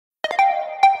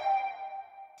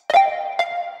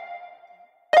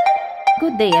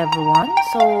Good day, everyone.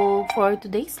 So for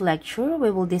today's lecture,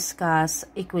 we will discuss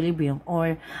equilibrium,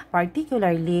 or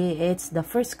particularly it's the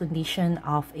first condition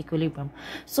of equilibrium.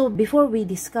 So before we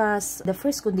discuss the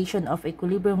first condition of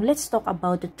equilibrium, let's talk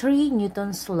about the 3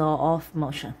 Newton's law of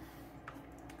motion.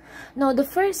 Now, the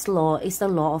first law is the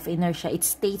law of inertia. It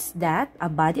states that a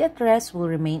body at rest will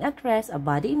remain at rest, a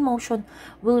body in motion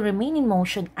will remain in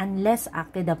motion unless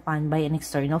acted upon by an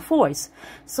external force.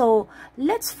 So,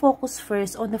 let's focus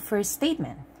first on the first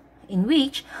statement, in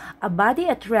which a body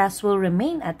at rest will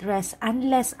remain at rest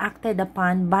unless acted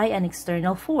upon by an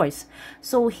external force.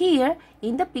 So, here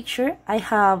in the picture, I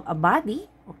have a body.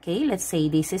 Okay, let's say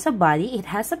this is a body. It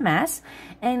has a mass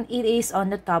and it is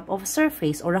on the top of a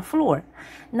surface or a floor.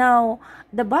 Now,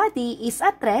 the body is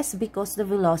at rest because the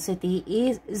velocity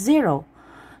is 0.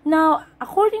 Now,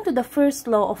 according to the first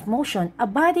law of motion, a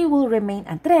body will remain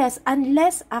at rest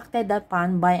unless acted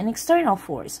upon by an external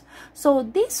force. So,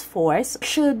 this force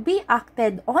should be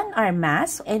acted on our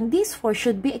mass, and this force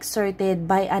should be exerted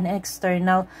by an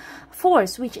external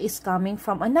force which is coming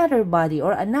from another body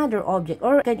or another object.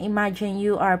 Or you can imagine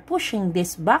you are pushing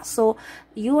this box, so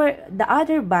the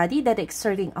other body that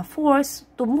exerting a force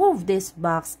to move this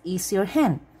box is your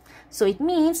hand. So it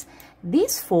means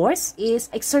this force is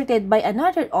exerted by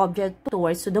another object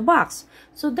towards the box.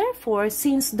 So therefore,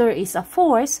 since there is a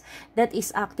force that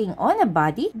is acting on a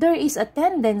body, there is a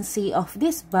tendency of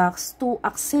this box to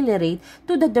accelerate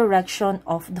to the direction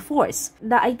of the force.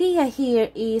 The idea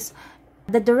here is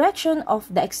the direction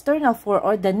of the external force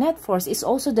or the net force is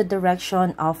also the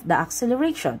direction of the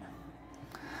acceleration.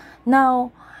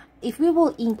 Now, if we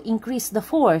will increase the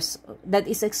force that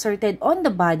is exerted on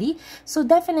the body, so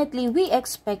definitely we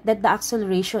expect that the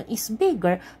acceleration is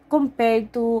bigger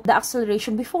compared to the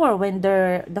acceleration before when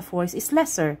the force is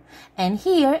lesser. And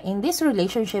here, in this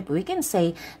relationship, we can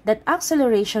say that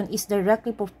acceleration is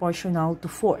directly proportional to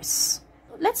force.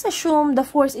 Let's assume the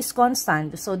force is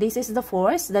constant. So this is the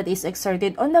force that is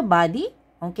exerted on the body,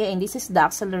 okay, and this is the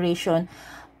acceleration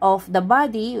of the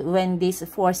body when this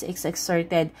force is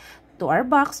exerted to our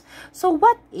box. So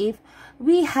what if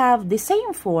we have the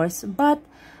same force but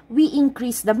we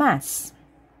increase the mass?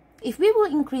 If we will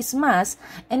increase mass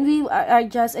and we are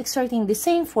just exerting the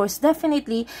same force,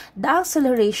 definitely the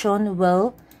acceleration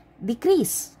will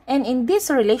decrease. And in this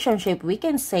relationship, we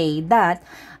can say that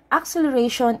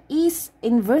acceleration is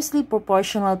inversely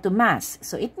proportional to mass.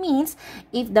 So it means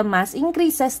if the mass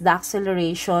increases, the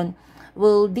acceleration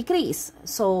will decrease.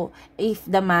 So if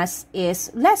the mass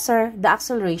is lesser, the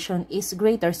acceleration is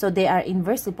greater. So they are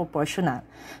inversely proportional.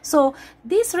 So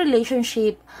this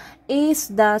relationship is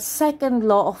the second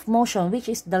law of motion, which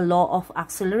is the law of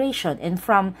acceleration. And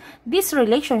from this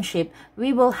relationship,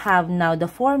 we will have now the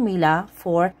formula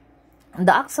for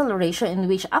the acceleration, in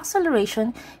which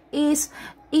acceleration is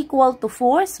equal to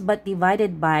force but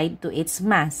divided by to its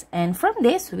mass. And from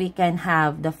this, we can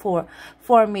have the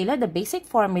formula, the basic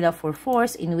formula for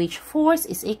force, in which force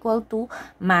is equal to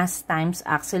mass times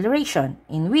acceleration,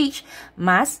 in which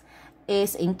mass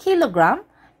is in kilogram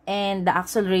and the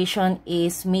acceleration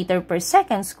is meter per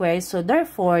second squared. So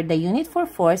therefore, the unit for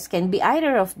force can be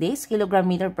either of these, kilogram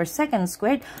meter per second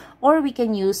squared, or we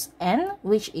can use N,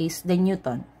 which is the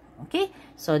Newton. Okay,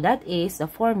 so that is the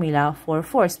formula for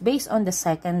force based on the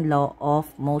second law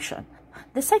of motion.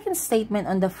 The second statement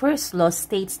on the first law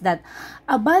states that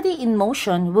a body in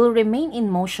motion will remain in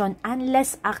motion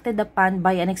unless acted upon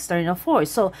by an external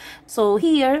force. So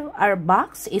here, our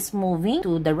box is moving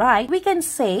to the right. We can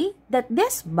say that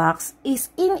this box is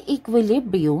in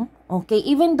equilibrium. Okay,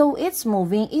 even though it's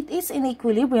moving, it is in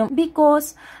equilibrium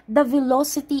because the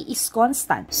velocity is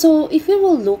constant. So if we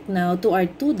will look now to our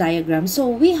two diagrams, so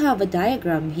we have a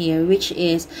diagram here which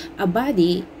is a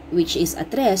body which is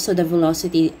at rest, so the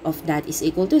velocity of that is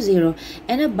equal to 0,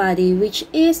 and a body which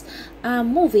is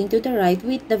moving to the right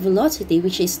with the velocity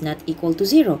which is not equal to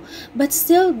 0. But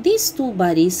still, these two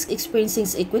bodies experiencing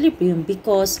equilibrium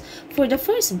because for the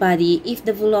first body, if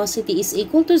the velocity is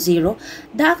equal to 0,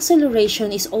 the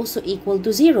acceleration is also equal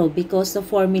to 0 because the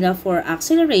formula for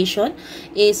acceleration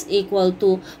is equal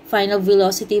to final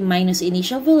velocity minus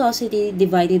initial velocity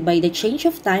divided by the change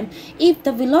of time. If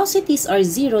the velocities are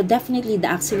 0, definitely the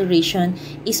acceleration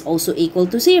is also equal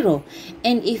to 0.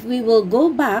 And if we will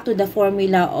go back to the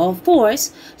formula of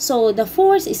force, so the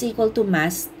force is equal to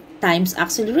mass times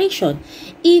acceleration.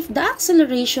 If the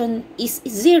acceleration is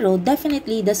 0,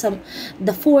 definitely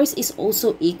the force is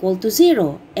also equal to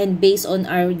 0. And based on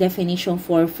our definition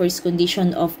for first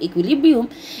condition of equilibrium,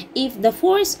 if the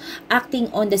force acting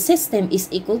on the system is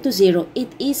equal to 0,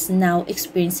 it is now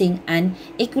experiencing an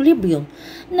equilibrium.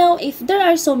 Now, if there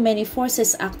are so many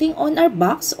forces acting on our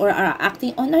box or are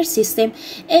acting on our system,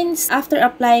 and after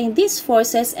applying these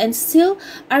forces and still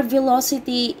our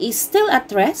velocity is still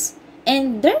at rest,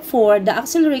 and therefore the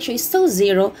acceleration is still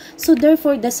 0, so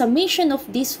therefore the summation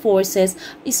of these forces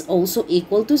is also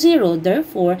equal to 0.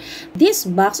 Therefore, this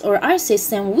box or our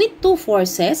system with two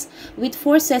forces, with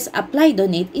forces applied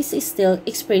on it, is still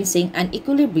experiencing an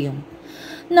equilibrium.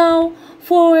 Now,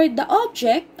 for the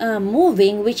object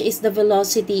moving, which is the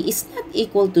velocity is not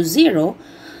equal to 0,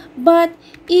 but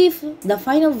if the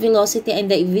final velocity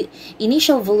and the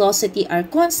initial velocity are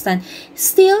constant,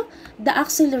 still the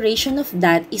acceleration of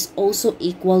that is also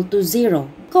equal to 0.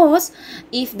 Because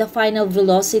if the final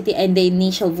velocity and the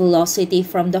initial velocity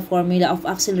from the formula of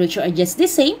acceleration are just the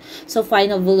same, so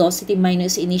final velocity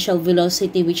minus initial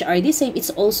velocity, which are the same, it's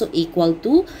also equal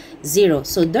to 0.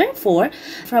 So therefore,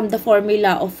 from the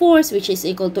formula of force, which is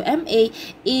equal to ma,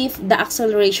 if the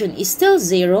acceleration is still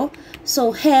 0,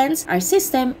 so hence our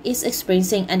system is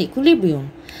experiencing an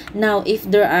equilibrium. Now, if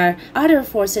there are other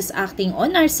forces acting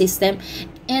on our system,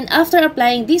 and after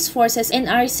applying these forces and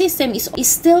our system is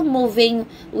still moving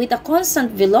with a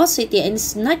constant velocity and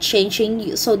is not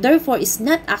changing, so therefore is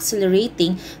not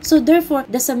accelerating, so therefore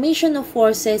the summation of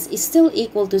forces is still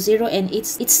equal to 0 and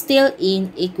it's still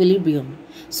in equilibrium.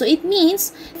 So it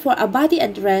means for a body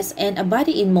at rest and a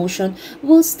body in motion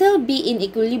will still be in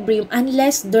equilibrium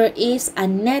unless there is a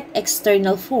net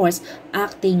external force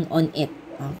acting on it.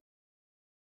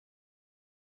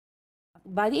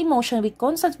 Body in motion with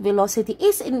constant velocity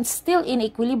is still in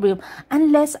equilibrium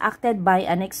unless acted by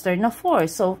an external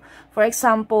force. So, for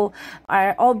example,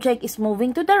 our object is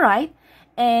moving to the right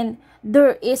and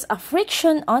there is a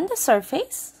friction on the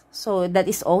surface. So, that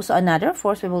is also another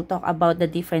force. We will talk about the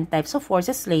different types of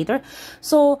forces later.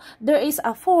 So, there is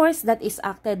a force that is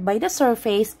acted by the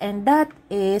surface, and that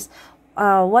is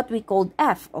what we called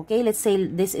F. Okay, let's say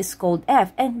this is called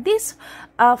F. And this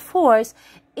force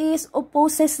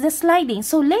opposes the sliding.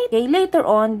 So later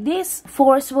on, this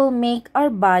force will make our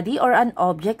body or an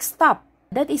object stop.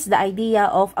 That is the idea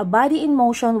of a body in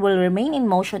motion will remain in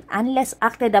motion unless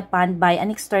acted upon by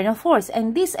an external force.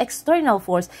 And this external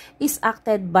force is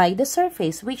acted by the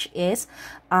surface, which is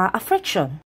a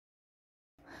friction.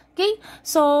 Okay,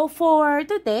 so for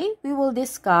today, we will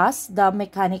discuss the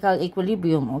mechanical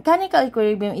equilibrium. Mechanical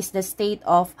equilibrium is the state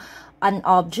of an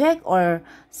object or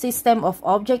system of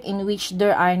object in which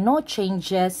there are no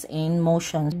changes in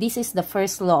motion. This is the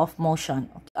first law of motion.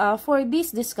 For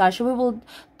this discussion, we will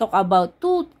talk about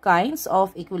two kinds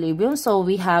of equilibrium. So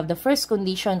we have the first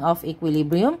condition of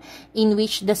equilibrium in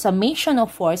which the summation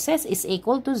of forces is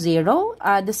equal to 0.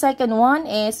 The second one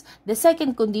is the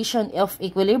second condition of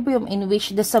equilibrium in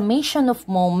which the summation of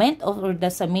moment or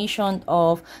the summation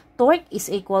of torque is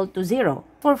equal to 0.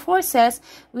 For forces,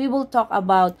 we will talk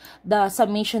about the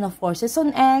summation of forces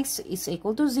on X is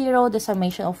equal to 0, the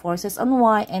summation of forces on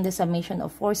Y, and the summation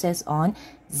of forces on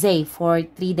Z for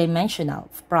three-dimensional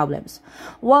problems.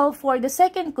 While for the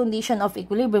second condition of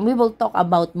equilibrium, we will talk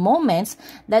about moments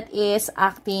that is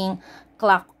acting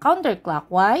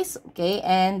counterclockwise, okay,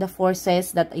 and the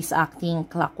forces that is acting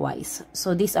clockwise.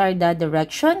 So these are the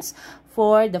directions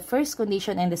for the first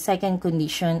condition and the second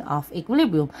condition of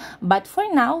equilibrium. But for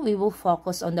now, we will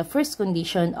focus on the first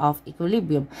condition of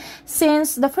equilibrium.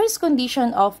 Since the first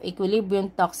condition of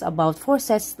equilibrium talks about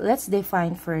forces, let's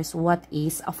define first what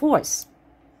is a force.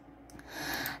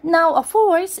 Now, a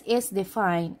force is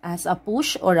defined as a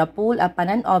push or a pull upon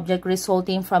an object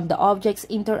resulting from the object's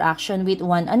interaction with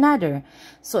one another.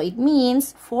 So, it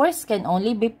means force can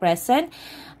only be present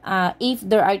if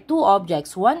there are two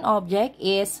objects. One object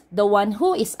is the one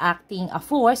who is acting a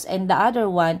force and the other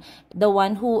one, the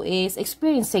one who is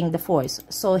experiencing the force.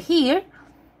 So, here,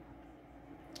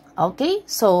 okay,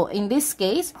 so in this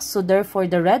case, so therefore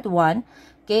the red one,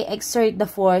 okay, exert the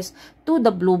force to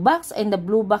the blue box and the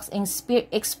blue box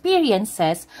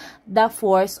experiences the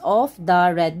force of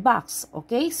the red box.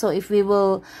 Okay, so if we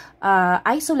will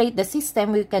isolate the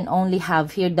system, we can only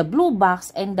have here the blue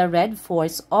box and the red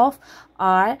force of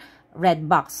our red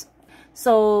box.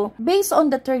 So, based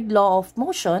on the third law of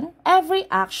motion, every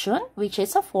action, which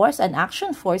is a force, an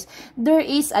action force, there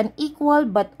is an equal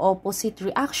but opposite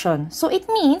reaction. So, it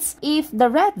means if the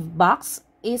red box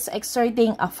is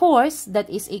exerting a force that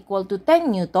is equal to 10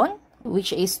 Newton,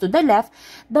 which is to the left,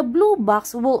 the blue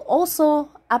box will also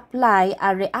apply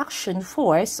a reaction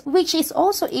force which is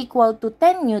also equal to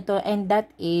 10 Newton, and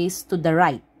that is to the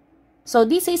right. So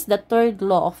this is the third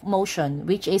law of motion,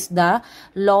 which is the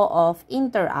law of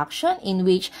interaction, in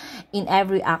which in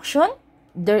every action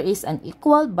there is an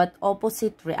equal but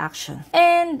opposite reaction.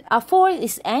 And a force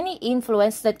is any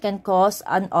influence that can cause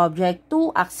an object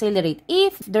to accelerate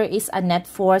if there is a net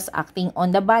force acting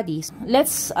on the body.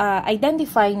 Let's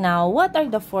identify now what are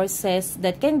the forces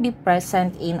that can be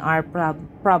present in our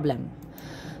problem.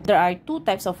 There are two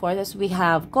types of forces. We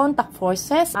have contact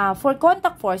forces. For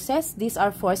contact forces, these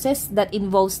are forces that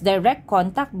involves direct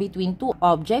contact between two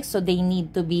objects. So they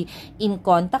need to be in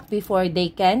contact before they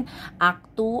can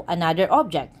act to another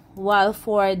object. While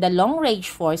for the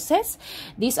long-range forces,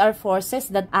 these are forces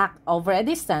that act over a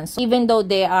distance. Even though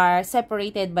they are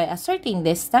separated by a certain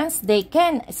distance, they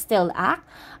can still act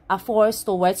a force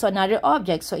towards another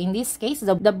object. So in this case,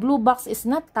 the blue box is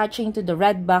not touching to the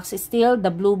red box. Still,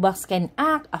 the blue box can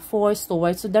act a force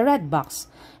towards the red box.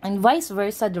 And vice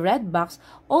versa, the red box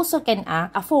also can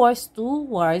act a force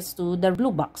towards to the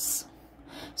blue box.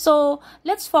 So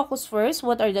let's focus first.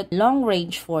 What are the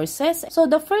long-range forces? So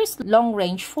the first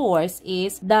long-range force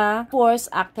is the force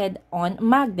acted on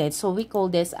magnets. So we call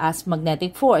this as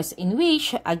magnetic force, in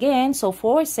which, again, so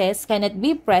forces cannot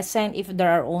be present if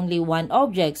there are only one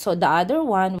object. So the other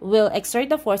one will exert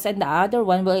the force and the other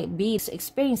one will be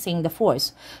experiencing the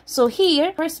force. So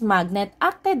here, first magnet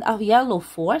acted a yellow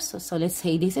force. So let's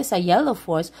say this is a yellow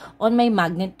force on my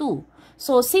magnet 2.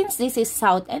 So since this is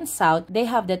south and south, they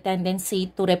have the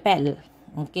tendency to repel.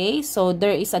 Okay, so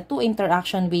there is a two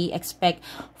interaction we expect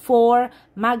for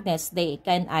magnets. They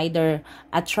can either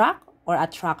attract or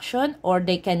attraction, or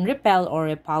they can repel or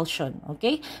repulsion.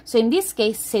 Okay, so in this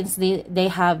case, since they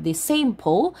have the same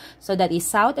pole, so that is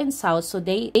south and south, so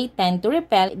they tend to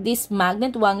repel. This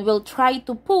magnet 1 will try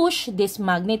to push this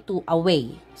magnet 2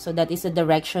 away. So that is the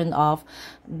direction of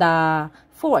the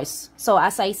force. So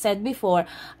as I said before,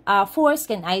 force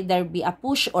can either be a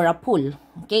push or a pull.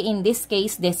 Okay, in this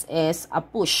case, this is a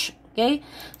push. Okay,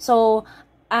 so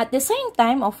at the same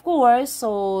time, of course,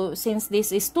 so since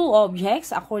this is two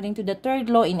objects, according to the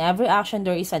third law, in every action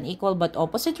there is an equal but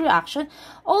opposite reaction.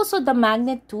 Also, the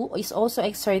magnet 2 is also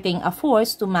exerting a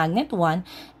force to magnet 1,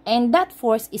 and that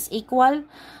force is equal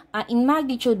in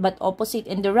magnitude but opposite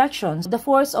in directions. The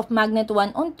force of magnet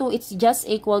 1 on 2 is just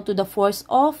equal to the force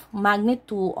of magnet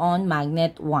 2 on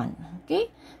magnet 1.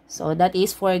 Okay, so that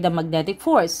is for the magnetic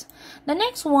force. The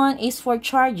next one is for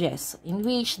charges, in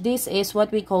which this is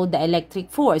what we call the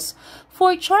electric force.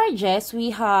 For charges,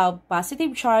 we have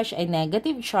positive charge and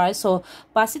negative charge. So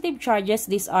positive charges,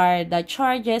 these are the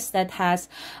charges that has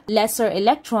lesser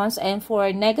electrons, and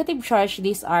for negative charge,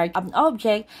 these are an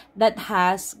object that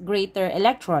has greater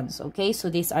electrons. Okay, so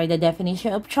these are the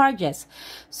definition of charges.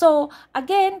 So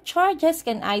again, charges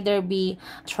can either be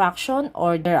attraction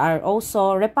or there are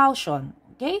also repulsion.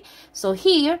 Okay, so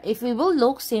here, if we will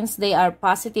look, since they are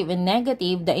positive and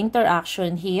negative, the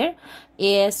interaction here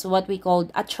is what we call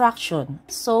attraction.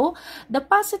 So the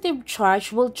positive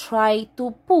charge will try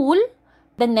to pull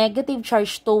the negative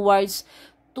charge towards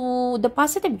to the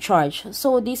positive charge.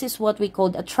 So this is what we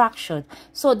call attraction.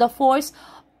 So the force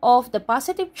of the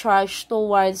positive charge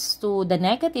towards to the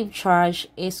negative charge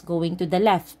is going to the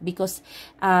left, because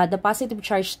the positive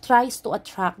charge tries to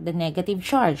attract the negative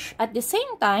charge. At the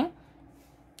same time,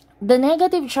 the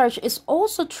negative charge is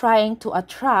also trying to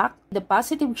attract the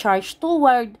positive charge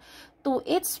toward to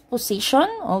its position.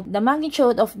 The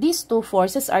magnitude of these two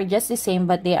forces are just the same,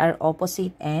 but they are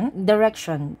opposite in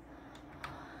direction.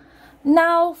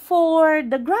 Now, for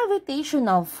the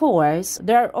gravitational force,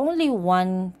 there are only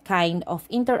one kind of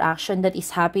interaction that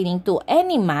is happening to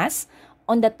any mass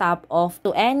on the top of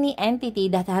to any entity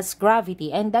that has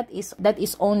gravity, and that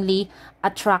is only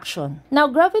attraction. Now,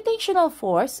 gravitational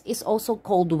force is also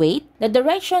called weight. The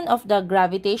direction of the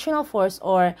gravitational force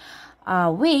or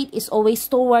weight is always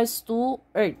towards to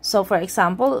Earth. So for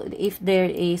example, if there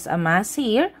is a mass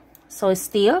here, so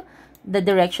still the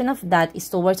direction of that is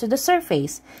towards to the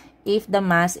surface. If the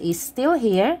mass is still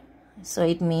here, so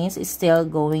it means it's still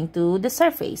going to the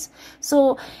surface.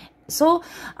 So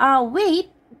weight,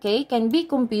 okay, can be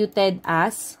computed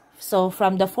as, so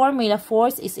from the formula,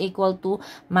 force is equal to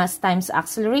mass times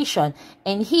acceleration.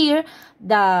 And here,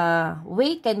 the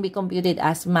weight can be computed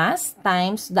as mass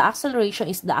times the acceleration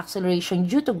is the acceleration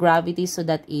due to gravity, so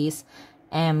that is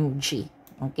mg.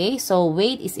 Okay, so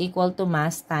weight is equal to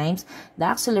mass times the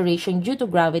acceleration due to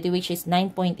gravity, which is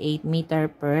 9.8 meter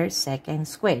per second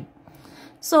squared.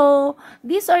 So,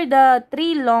 these are the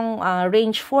three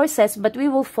long-range forces, but we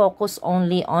will focus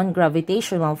only on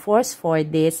gravitational force for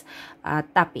this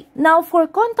topic. Now, for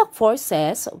contact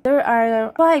forces, there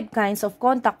are 5 kinds of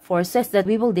contact forces that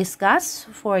we will discuss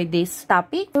for this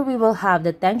topic. Here we will have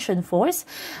the tension force.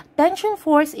 Tension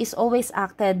force is always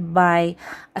acted by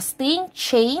a string,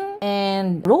 chain,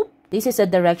 and rope. This is the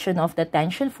direction of the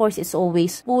tension force. Is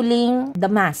always pulling the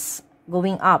mass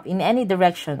going up in any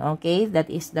direction, okay? That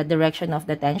is the direction of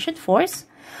the tension force.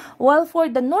 While for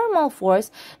the normal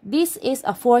force, this is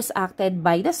a force acted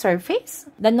by the surface.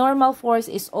 The normal force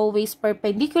is always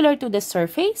perpendicular to the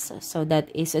surface, so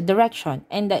that is a direction.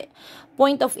 And the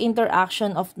point of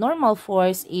interaction of normal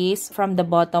force is from the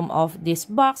bottom of this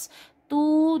box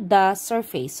to the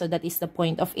surface, so that is the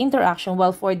point of interaction.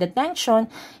 While for the tension,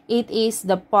 it is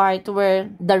the part where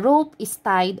the rope is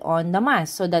tied on the mass,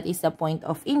 so that is the point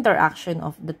of interaction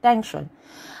of the tension.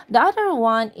 The other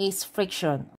one is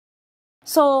friction.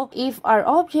 So if our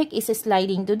object is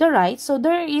sliding to the right, so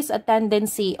there is a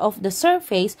tendency of the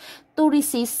surface to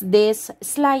resist this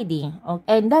sliding,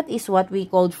 okay? And that is what we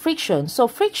call friction. So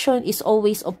friction is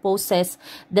always opposes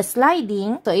the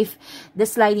sliding. So if the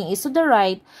sliding is to the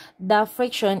right, the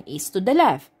friction is to the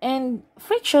left, and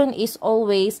friction is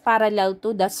always parallel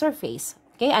to the surface.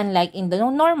 Okay, unlike in the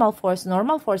normal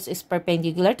force is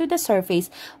perpendicular to the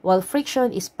surface, while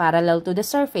friction is parallel to the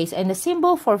surface. And the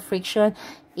symbol for friction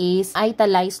is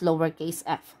italicized lowercase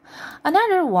f.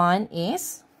 Another one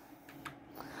is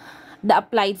the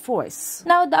applied force.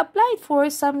 Now, the applied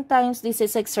force, sometimes this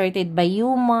is exerted by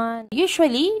human.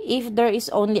 Usually, if there is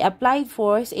only applied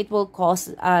force, it will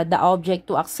cause the object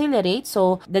to accelerate.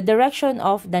 So, the direction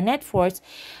of the net force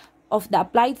of the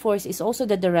applied force is also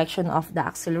the direction of the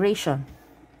acceleration.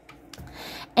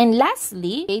 And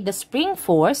lastly, okay, the spring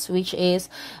force, which is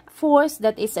force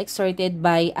that is exerted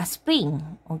by a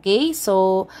spring. Okay,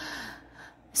 so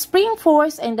spring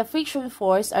force and the friction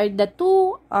force are the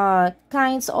two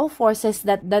kinds of forces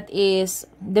that is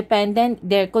dependent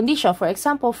their condition. For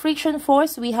example, friction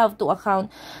force, we have to account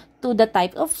to the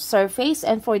type of surface,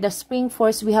 and for the spring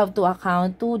force, we have to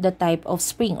account to the type of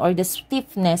spring or the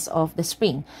stiffness of the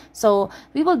spring. So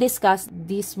we will discuss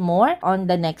this more on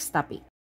the next topic.